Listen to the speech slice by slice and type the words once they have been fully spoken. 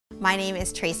My name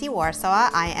is Tracy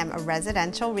Warsaw. I am a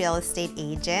residential real estate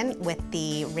agent with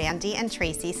the Randi and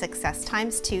Tracy Success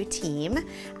x2 team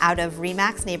out of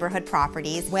RE/MAX Neighborhood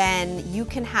Properties. When you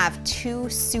can have two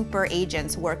super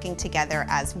agents working together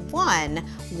as one,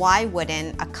 why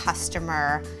wouldn't a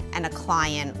customer and a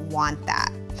client want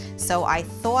that? So I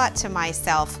thought to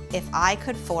myself, if I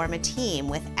could form a team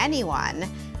with anyone,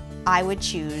 I would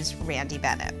choose Randi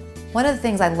Bennett. One of the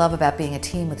things I love about being a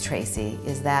team with Tracy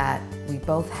is that we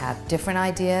both have different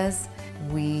ideas,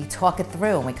 we talk it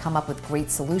through and we come up with great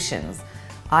solutions.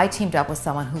 I teamed up with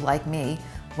someone who, like me,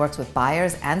 works with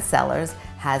buyers and sellers,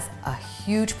 has a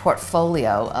huge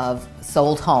portfolio of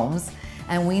sold homes,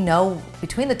 and we know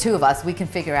between the two of us we can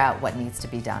figure out what needs to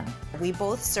be done. We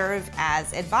both serve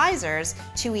as advisors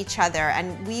to each other,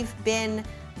 and we've been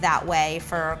that way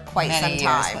for quite some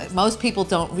time. Most people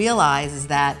don't realize is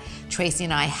that Tracy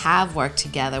and I have worked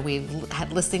together. We've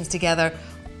had listings together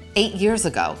 8 years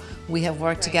ago. We have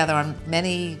worked together on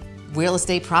many real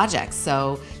estate projects.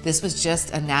 So this was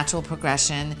just a natural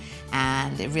progression,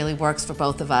 and it really works for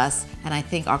both of us. And I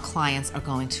think our clients are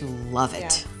going to love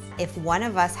it. If one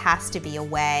of us has to be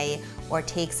away or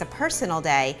takes a personal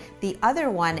day, the other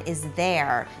one is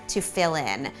there to fill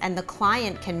in, and the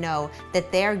client can know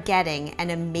that they're getting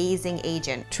an amazing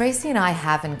agent. Tracy and I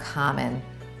have in common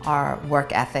our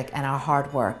work ethic and our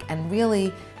hard work, and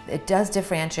really it does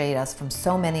differentiate us from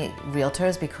so many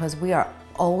realtors because we are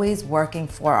always working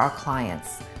for our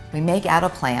clients. We make out a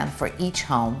plan for each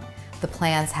home. The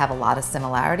plans have a lot of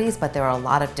similarities, but there are a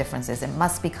lot of differences. It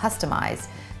must be customized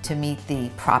to meet the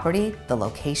property, the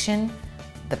location,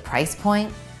 the price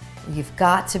point. You've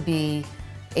got to be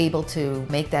able to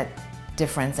make that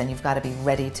difference, and you've got to be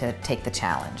ready to take the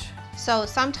challenge. So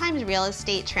sometimes real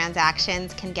estate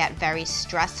transactions can get very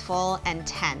stressful and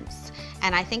tense.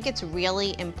 And I think it's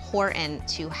really important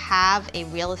to have a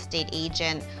real estate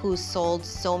agent who's sold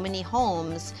so many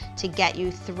homes to get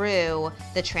you through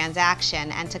the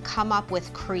transaction and to come up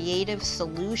with creative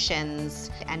solutions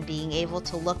and being able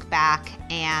to look back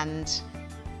and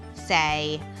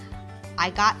say,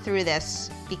 I got through this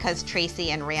because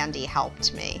Tracy and Randi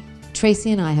helped me.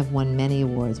 Tracy and I have won many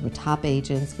awards. We're top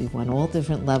agents. We've won all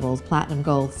different levels, platinum,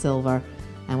 gold, silver,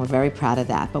 and we're very proud of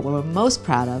that. But what we're most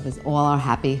proud of is all our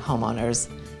happy homeowners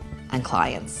and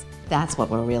clients. That's what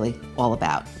we're really all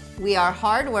about. We are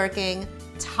hardworking,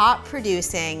 top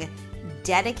producing,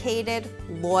 dedicated,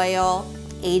 loyal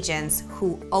agents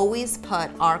who always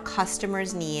put our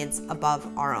customers' needs above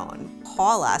our own.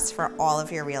 Call us for all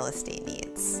of your real estate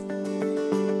needs.